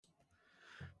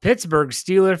Pittsburgh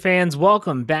Steelers fans,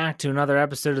 welcome back to another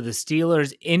episode of the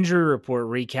Steelers Injury Report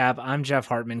Recap. I'm Jeff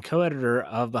Hartman, co-editor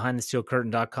of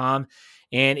BehindTheSteelCurtain.com,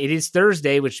 and it is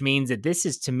Thursday, which means that this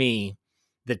is, to me,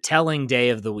 the telling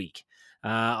day of the week.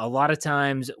 A lot of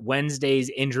times, Wednesday's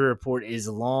injury report is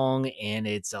long, and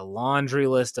it's a laundry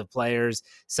list of players.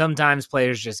 Sometimes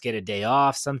players just get a day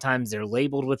off. Sometimes they're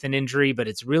labeled with an injury, but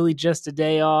it's really just a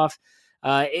day off.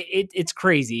 It's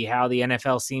crazy how the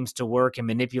NFL seems to work and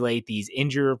manipulate these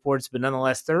injury reports, but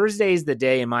nonetheless, Thursday is the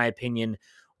day, in my opinion,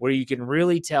 where you can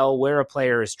really tell where a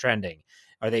player is trending.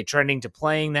 Are they trending to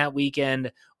playing that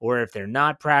weekend? Or if they're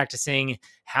not practicing,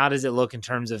 how does it look in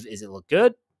terms of, is it look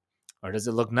good or does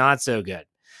it look not so good?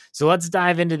 So let's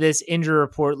dive into this injury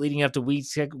report leading up to week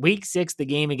six, the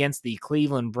game against the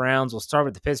Cleveland Browns. We'll start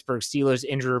with the Pittsburgh Steelers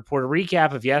injury report, a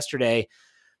recap of yesterday.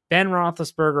 Ben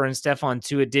Roethlisberger and Stephon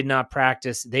Tuitt did not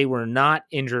practice. They were not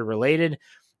injury-related.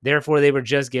 Therefore, they were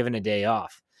just given a day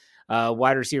off.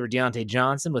 Wide receiver Diontae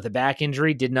Johnson with a back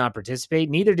injury did not participate.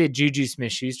 Neither did Juju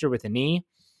Smith-Schuster with a knee.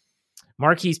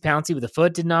 Marquise Pouncey with a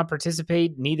foot did not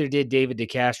participate. Neither did David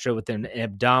DeCastro with an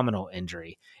abdominal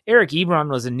injury. Eric Ebron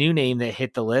was a new name that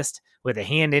hit the list with a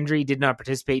hand injury, did not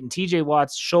participate. And TJ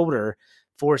Watt's shoulder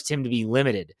forced him to be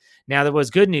limited. Now, there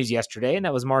was good news yesterday, and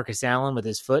that was Marcus Allen with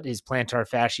his foot. His plantar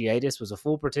fasciitis was a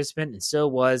full participant, and so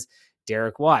was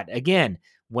Derek Watt. Again,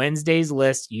 Wednesday's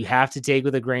list you have to take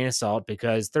with a grain of salt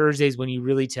because Thursday's when you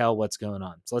really tell what's going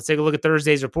on. So let's take a look at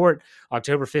Thursday's report,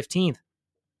 October 15th.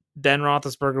 Ben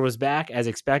Roethlisberger was back as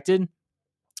expected.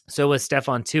 So was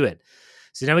Stephon Tuitt.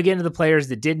 So now we get into the players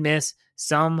that did miss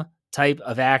some type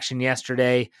of action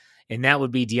yesterday, and that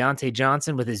would be Diontae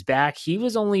Johnson with his back. He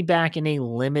was only back in a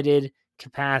limited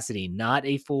capacity, not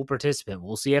a full participant.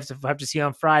 We'll see. Have to see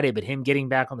on Friday, but him getting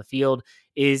back on the field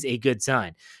is a good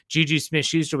sign. Juju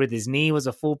Smith-Schuster with his knee was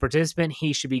a full participant.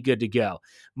 He should be good to go.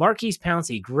 Marquise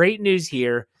Pouncey, great news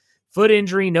here. Foot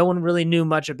injury, no one really knew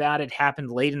much about it.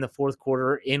 Happened late in the fourth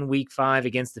quarter in week 5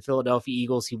 against the Philadelphia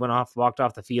Eagles. He walked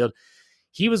off the field.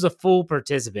 He was a full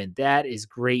participant. That is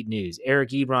great news. Eric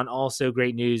Ebron, also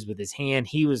great news with his hand.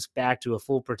 He was back to a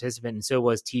full participant, and so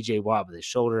was TJ Watt with his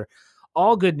shoulder.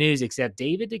 All good news except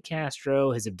David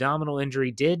DeCastro, his abdominal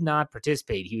injury, did not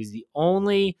participate. He was the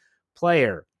only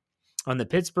player on the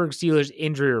Pittsburgh Steelers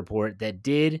injury report that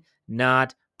did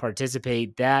not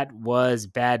participate. That was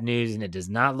bad news, and it does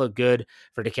not look good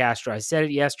for DeCastro. I said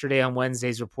it yesterday on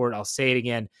Wednesday's report. I'll say it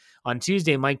again. On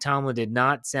Tuesday, Mike Tomlin did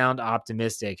not sound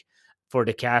optimistic for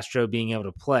DeCastro being able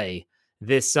to play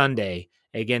this Sunday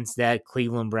against that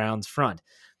Cleveland Browns front.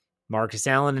 Marcus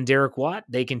Allen and Derek Watt,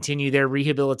 they continue their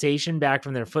rehabilitation back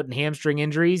from their foot and hamstring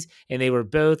injuries, and they were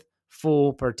both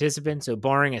full participants. So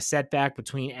barring a setback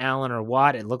between Allen or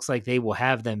Watt, it looks like they will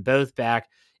have them both back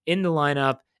in the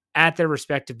lineup at their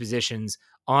respective positions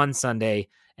on Sunday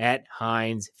at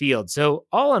Heinz Field. So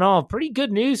all in all, pretty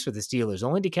good news for the Steelers.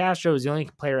 Only DeCastro is the only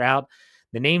player out.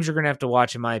 The names you're going to have to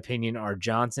watch, in my opinion, are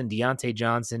Diontae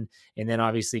Johnson, and then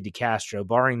obviously DeCastro.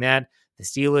 Barring that, the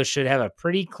Steelers should have a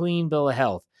pretty clean bill of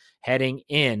health heading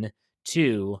in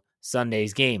to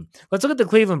Sunday's game. Let's look at the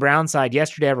Cleveland Browns side.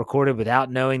 Yesterday, I recorded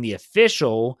without knowing the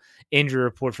official injury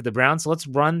report for the Browns, so let's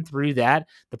run through that.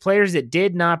 The players that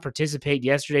did not participate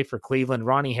yesterday for Cleveland: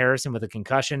 Ronnie Harrison with a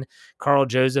concussion, Carl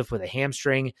Joseph with a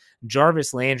hamstring,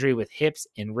 Jarvis Landry with hips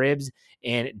and ribs,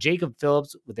 and Jacob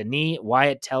Phillips with a knee,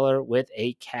 Wyatt Teller with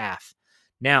a calf.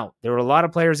 Now, there were a lot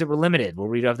of players that were limited. We'll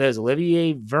read off those.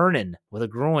 Olivier Vernon with a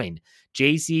groin,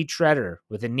 J.C. Treader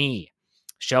with a knee,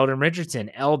 Sheldon Richardson,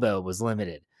 elbow, was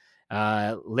limited.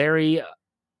 Larry,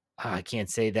 I can't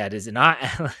say that, is it not?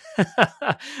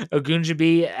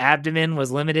 Ogunjobi, abdomen,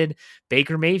 was limited.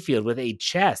 Baker Mayfield with a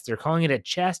chest. They're calling it a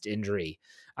chest injury.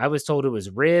 I was told it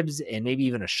was ribs and maybe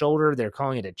even a shoulder. They're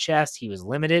calling it a chest. He was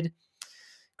limited.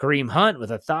 Kareem Hunt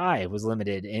with a thigh was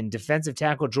limited. And defensive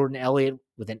tackle Jordan Elliott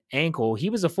with an ankle. He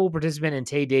was a full participant, and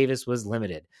Tay Davis was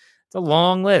limited. It's a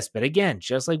long list. But again,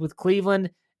 just like with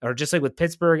Cleveland, or just like with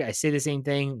Pittsburgh, I say the same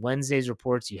thing. Wednesday's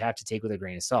reports you have to take with a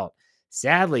grain of salt.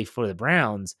 Sadly for the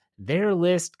Browns, their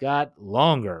list got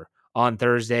longer on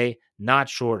Thursday, not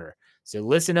shorter. So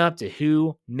listen up to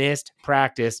who missed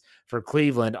practice for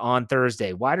Cleveland on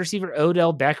Thursday. Wide receiver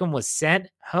Odell Beckham was sent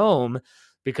home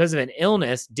because of an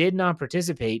illness, did not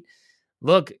participate.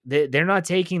 Look, they're not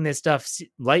taking this stuff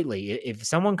lightly. If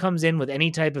someone comes in with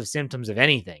any type of symptoms of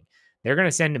anything, they're going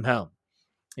to send him home.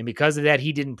 And because of that,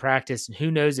 he didn't practice.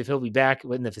 Who knows if he'll be back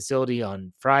in the facility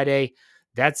on Friday.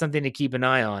 That's something to keep an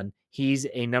eye on. He's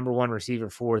a number one receiver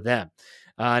for them.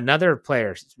 Another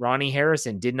player, Ronnie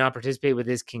Harrison, did not participate with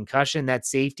his concussion. That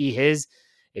safety,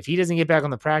 if he doesn't get back on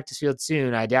the practice field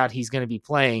soon, I doubt he's going to be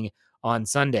playing on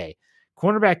Sunday.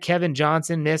 Cornerback Kevin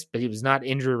Johnson missed, but he was not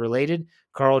injury related.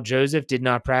 Carl Joseph did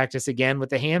not practice again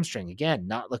with a hamstring. Again,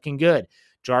 not looking good.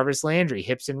 Jarvis Landry,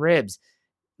 hips and ribs.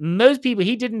 Most people,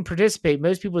 he didn't participate.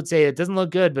 Most people would say it doesn't look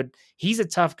good, but he's a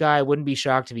tough guy. I wouldn't be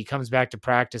shocked if he comes back to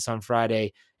practice on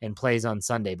Friday and plays on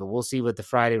Sunday, but we'll see what the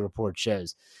Friday report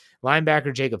shows.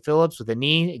 Linebacker Jacob Phillips with a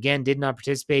knee, again, did not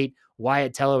participate.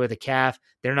 Wyatt Teller with a calf.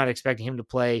 They're not expecting him to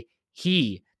play.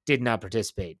 He did not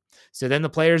participate. So then the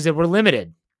players that were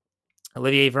limited.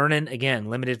 Olivier Vernon, again,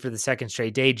 limited for the second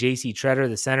straight day. J.C. Treader,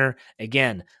 the center,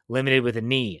 again, limited with a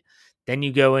knee. Then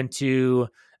you go into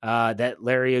that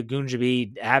Larry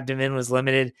Ogunjobi abdomen was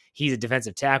limited. He's a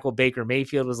defensive tackle. Baker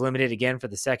Mayfield was limited again for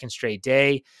the second straight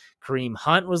day. Kareem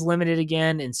Hunt was limited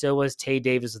again, and so was Tay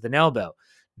Davis with an elbow.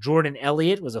 Jordan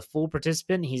Elliott was a full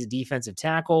participant. He's a defensive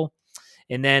tackle.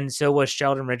 And then so was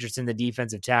Sheldon Richardson, the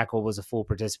defensive tackle, was a full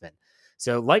participant.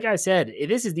 So like I said,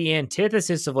 this is the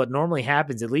antithesis of what normally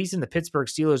happens, at least in the Pittsburgh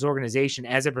Steelers organization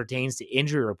as it pertains to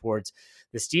injury reports.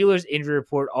 The Steelers injury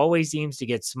report always seems to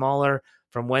get smaller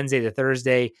from Wednesday to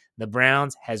Thursday. The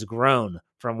Browns has grown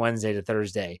from Wednesday to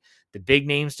Thursday. The big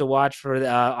names to watch for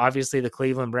obviously the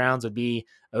Cleveland Browns would be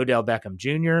Odell Beckham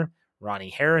Jr., Ronnie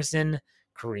Harrison,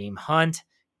 Kareem Hunt.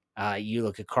 You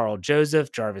look at Carl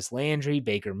Joseph, Jarvis Landry,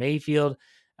 Baker Mayfield.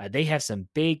 They have some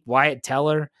big Wyatt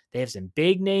Teller. They have some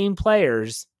big name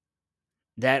players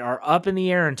that are up in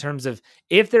the air in terms of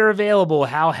if they're available,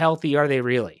 how healthy are they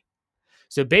really?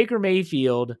 So Baker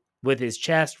Mayfield with his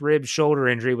chest, rib, shoulder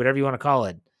injury, whatever you want to call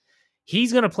it,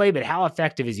 he's going to play, but how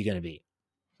effective is he going to be?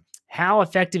 How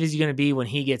effective is he going to be when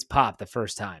he gets popped the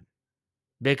first time?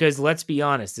 Because let's be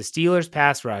honest, the Steelers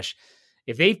pass rush,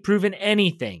 if they've proven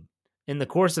anything in the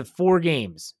course of 4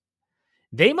 games,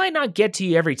 they might not get to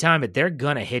you every time, but they're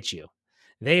going to hit you.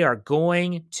 They are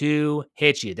going to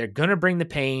hit you. They're going to bring the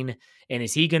pain. And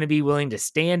is he going to be willing to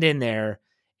stand in there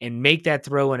and make that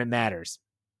throw when it matters?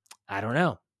 I don't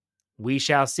know. We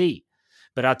shall see.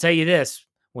 But I'll tell you this,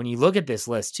 when you look at this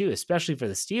list too, especially for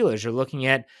the Steelers, you're looking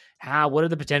at what are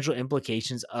the potential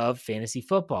implications of fantasy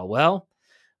football? Well,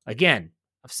 again,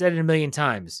 I've said it a million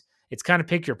times. It's kind of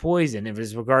pick your poison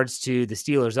as regards to the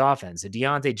Steelers offense. So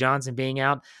Deontay Johnson being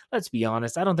out, let's be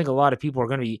honest, I don't think a lot of people are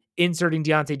going to be inserting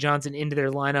Deontay Johnson into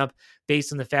their lineup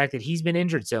based on the fact that he's been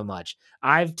injured so much.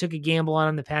 I've took a gamble on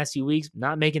him the past few weeks,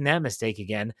 not making that mistake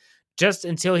again, just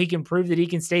until he can prove that he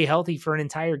can stay healthy for an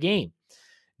entire game.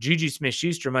 Juju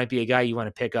Smith-Schuster might be a guy you want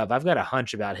to pick up. I've got a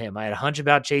hunch about him. I had a hunch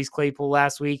about Chase Claypool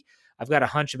last week. I've got a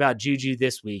hunch about Juju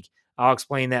this week. I'll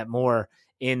explain that more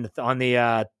on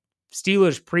the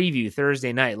Steelers preview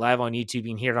Thursday night, live on YouTube. You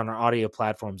can hear it on our audio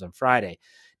platforms on Friday.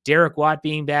 Derek Watt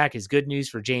being back is good news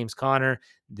for James Conner.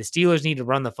 The Steelers need to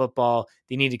run the football.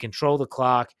 They need to control the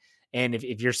clock. And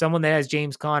if you're someone that has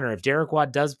James Conner, if Derek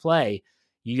Watt does play,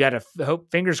 you got to hope,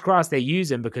 fingers crossed, they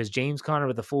use him, because James Conner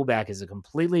with the fullback is a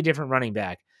completely different running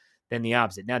back than the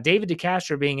opposite. Now, David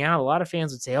DeCastro being out, a lot of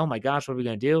fans would say, oh my gosh, what are we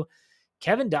going to do?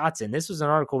 Kevin Dotson, this was an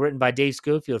article written by Dave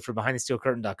Schofield for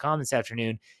BehindTheSteelCurtain.com this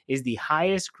afternoon, is the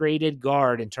highest graded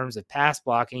guard in terms of pass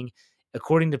blocking,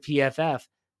 according to PFF,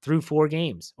 through 4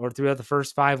 games or throughout the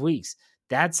first 5 weeks.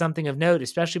 That's something of note,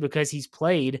 especially because he's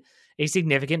played a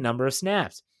significant number of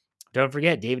snaps. Don't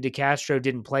forget, David DeCastro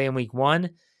didn't play in week 1.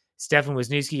 Stefan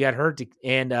Wisniewski got hurt,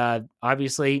 and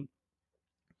obviously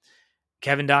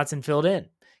Kevin Dotson filled in.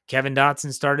 Kevin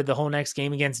Dotson started the whole next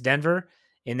game against Denver,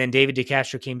 and then David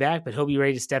DeCastro came back, but he'll be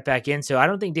ready to step back in. So I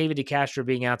don't think David DeCastro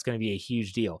being out is going to be a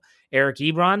huge deal. Eric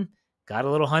Ebron, got a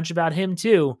little hunch about him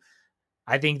too.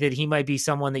 I think that he might be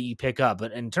someone that you pick up.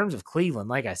 But in terms of Cleveland,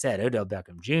 like I said, Odell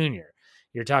Beckham Jr.,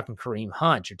 you're talking Kareem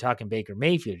Hunt, you're talking Baker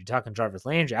Mayfield, you're talking Jarvis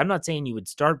Landry. I'm not saying you would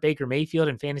start Baker Mayfield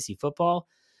in fantasy football,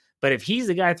 but if he's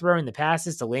the guy throwing the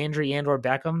passes to Landry and or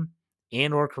Beckham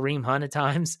and or Kareem Hunt at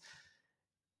times,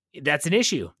 that's an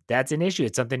issue. That's an issue.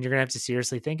 It's something you're going to have to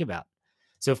seriously think about.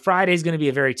 So Friday is going to be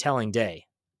a very telling day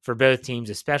for both teams,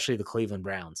 especially the Cleveland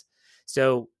Browns.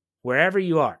 So wherever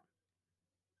you are,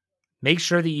 make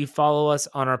sure that you follow us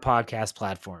on our podcast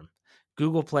platform.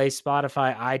 Google Play,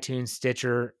 Spotify, iTunes,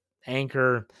 Stitcher,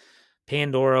 Anchor,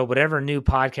 Pandora, whatever new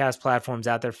podcast platforms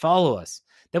out there, follow us.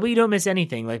 That way you don't miss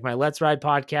anything, like my Let's Ride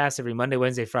podcast every Monday,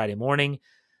 Wednesday, Friday morning,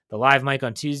 the Live Mic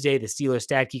on Tuesday, the Steelers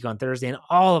Stat Geek on Thursday, and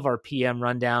all of our PM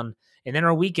rundown. And then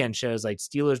our weekend shows like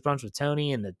Steelers Brunch with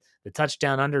Tony and the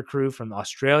Touchdown Under crew from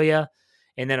Australia.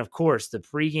 And then, of course, the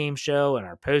pregame show and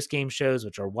our postgame shows,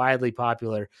 which are widely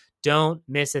popular. Don't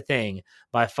miss a thing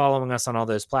by following us on all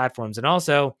those platforms. And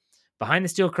also,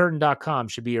 BehindTheSteelCurtain.com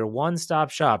should be your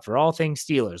one-stop shop for all things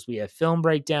Steelers. We have film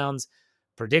breakdowns,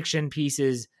 prediction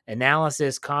pieces,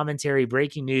 analysis, commentary,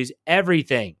 breaking news,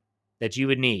 everything that you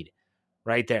would need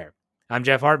right there. I'm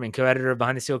Jeff Hartman, co-editor of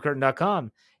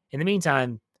BehindTheSteelCurtain.com. In the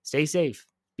meantime, stay safe,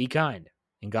 be kind,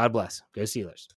 and God bless. Go Steelers.